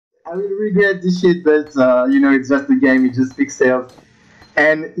I will regret this shit, but you know, it's just a game, it's just pixels.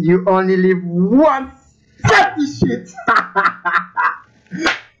 And you only live once! Fuck this shit!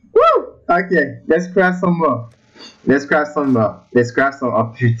 Woo! Okay, let's craft some more. Let's craft some more. Let's craft some.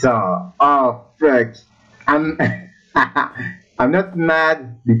 Oh putain. Oh fuck. I'm I'm not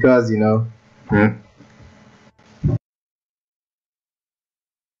mad because you know.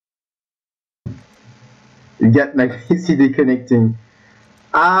 You get my PC deconnecting.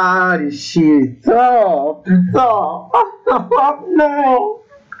 Ah, this shit. Oh putain. Oh no.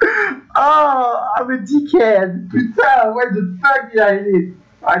 Oh, I'm a dickhead. Putain, what the fuck did I do?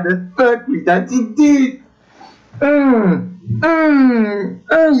 Why the fuck did I do this? You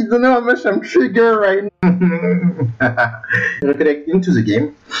don't know how much I'm triggered right now. Reconnect into the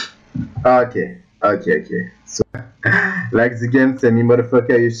game. Okay. So, like the game tell me,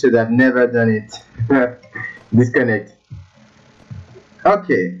 motherfucker, you should have never done it. Disconnect.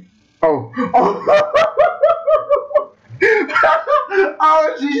 Okay. Oh.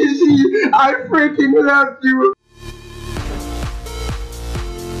 Oh, Gigi, I freaking love you.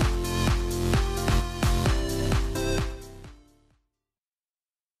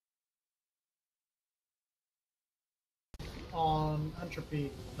 On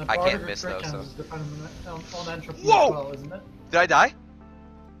entropy. I can't miss though, so. Is dependent on entropy Whoa! as well, isn't it? Did I die?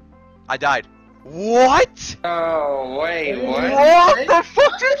 I died. What? Oh, wait, what? What the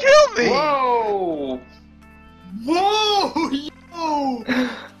fuck just killed me? Whoa! Whoa! Yo!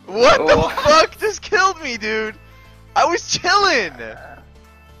 What the fuck just killed me, dude? I was chilling.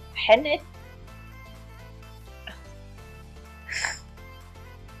 Penet.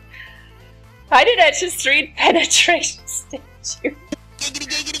 Why did I just read penetration statue?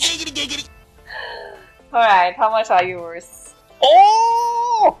 Alright, how much are yours?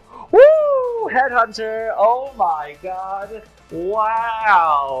 Oh! Woo! Headhunter! Oh my god!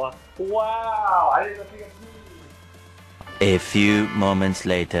 Wow! Wow! I didn't even think of me! A few moments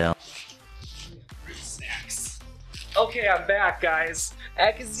later. Okay, I'm back, guys.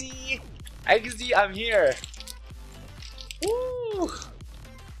 XZ, I'm here. Woo!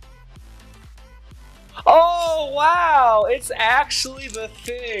 Oh wow! It's actually the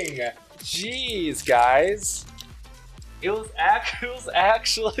thing. Jeez, guys. It was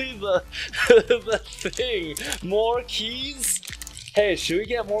actually the the thing. More keys? Hey, should we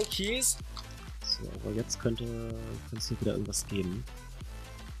get more keys? So, aber jetzt könnte es hier wieder irgendwas geben.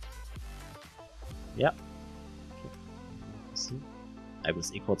 Ja. Okay. Aber das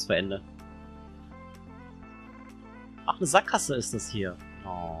ist eh kurz vor Ende. Ach, eine Sackgasse ist das hier.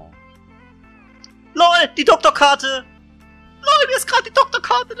 Oh. LOL, die Doktorkarte! LOL, mir ist gerade die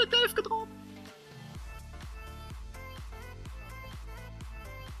Doktorkarte in der Delph gedroppt!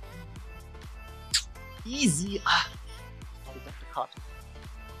 Easy! Ah! Oh, die Doktorkarte.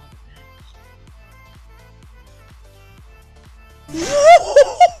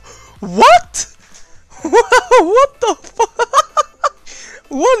 What? What the fuck?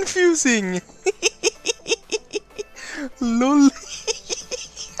 One fusing! LOL.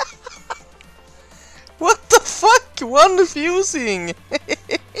 What the fuck? One fusing!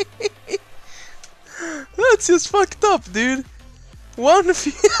 That's just fucked up, dude. One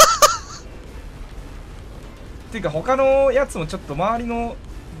fusing. ていうか他のやつもちょっと周りの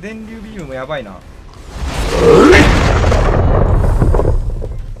電流ビームもやばいな。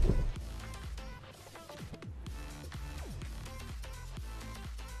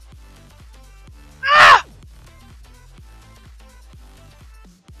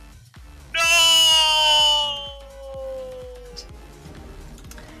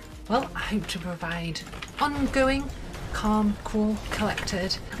Well, I hope to provide ongoing, calm, cool,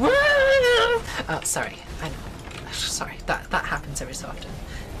 collected. Oh, sorry. Sorry, that happens every so often.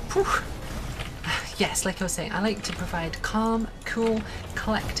 Whew. Yes, like I was saying, I like to provide calm, cool,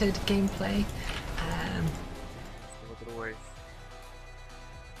 collected gameplay.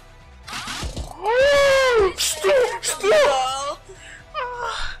 Stop!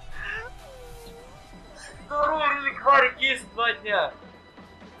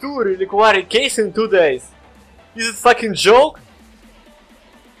 Two required case in 2 days. Is it fucking joke?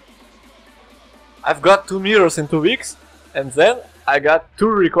 I've got 2 mirrors in 2 weeks, and then I got 2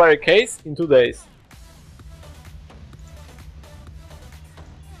 required case in 2 days.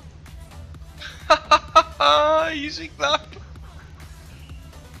 Using that.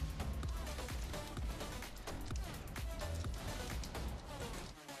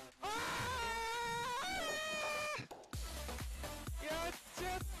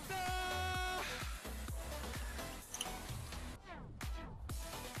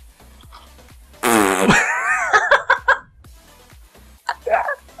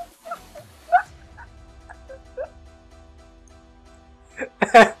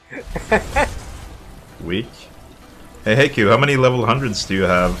 Weak. Hey, Heiku, how many level 100s do you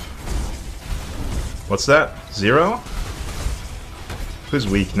have? What's that? 0? Who's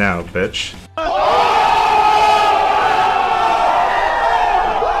weak now, bitch?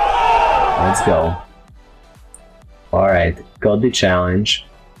 Let's go. Alright, got the challenge.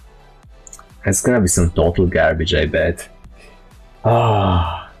 It's gonna be some total garbage, I bet.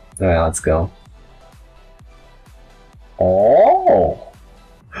 Ah, alright, let's go. Oh!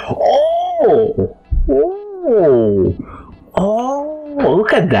 Oh! Oh! Oh!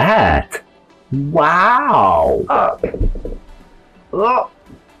 Look at that! Wow! Oh!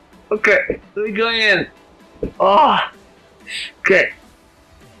 Okay, let me go in. Oh! Okay.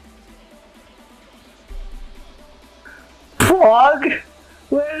 Plug?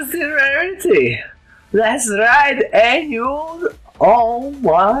 Where's the rarity? That's right, annual. Oh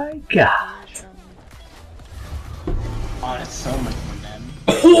my god. Oh, that's so much for them.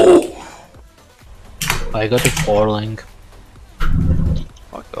 I got a 4 link.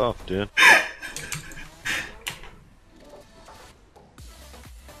 Fuck off, dude.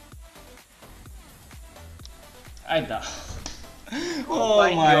 I know.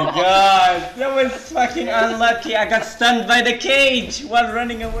 Oh my god, that was fucking unlucky. I got stunned by the cage while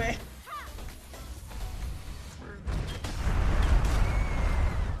running away.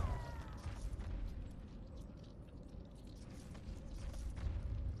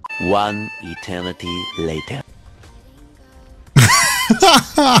 One eternity later.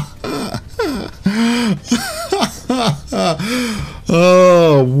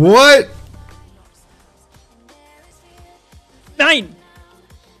 Oh, what? 9!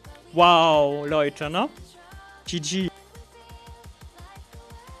 Wow, Leute, ne? GG.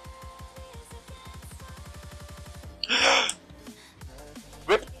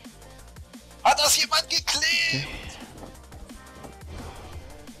 Rip! Hat das jemand geklebt?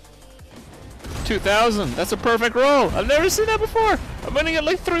 2000! That's a perfect roll! I've never seen that before! I'm gonna get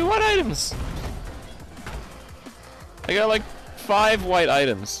like 3 white items! I got like 5 white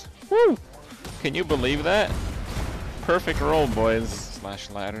items. Woo! Can you believe that? Perfect roll, boys. Slash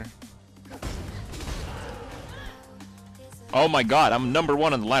ladder. Oh my god, I'm number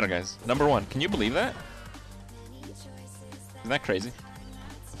 1 on the ladder, guys. Number 1. Can you believe that? Isn't that crazy?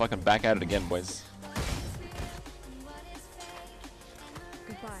 Fucking back at it again, boys.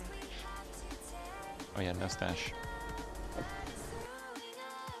 Goodbye. Oh yeah, no stash.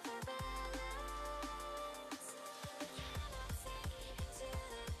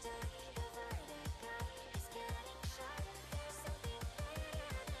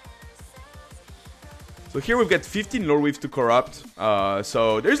 So here we've got 15 lore weaves to corrupt,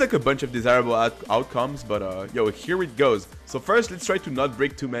 so there's like a bunch of desirable outcomes, but yo, here it goes. So first, let's try to not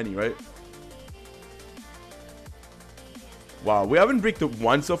break too many, right? Wow, we haven't bricked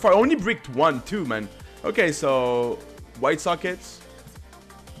 1 so far, only bricked 1 too, man. Okay, so white sockets.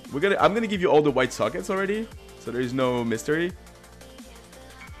 I'm gonna give you all the white sockets already, so there's no mystery.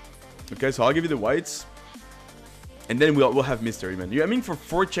 Okay, so I'll give you the whites, and then we'll have mystery, man. I mean, for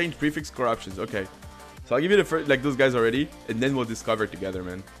 4 change prefix corruptions, okay. So I'll give you the first, like those guys already, and then we'll discover together,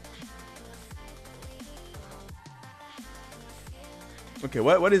 man. Okay,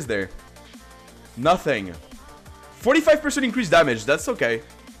 what is there? Nothing. 45% increased damage, that's okay.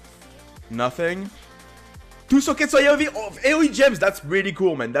 Nothing. 2 sockets of AoE gems, that's really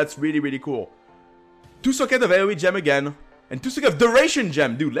cool, man. That's really cool. 2 sockets of AoE gem again, and 2 sockets of duration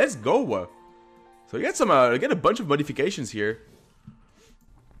gem, dude. Let's go. So you get some, get a bunch of modifications here.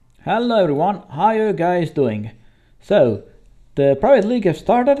 Hello everyone, how are you guys doing? So, the private league has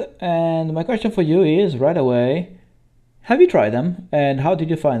started, and my question for you is right away, have you tried them and how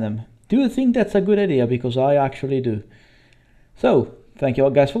did you find them? Do you think that's a good idea? Because I actually do. So, thank you all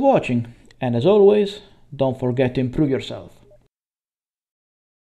guys for watching, and as always, don't forget to improve yourself.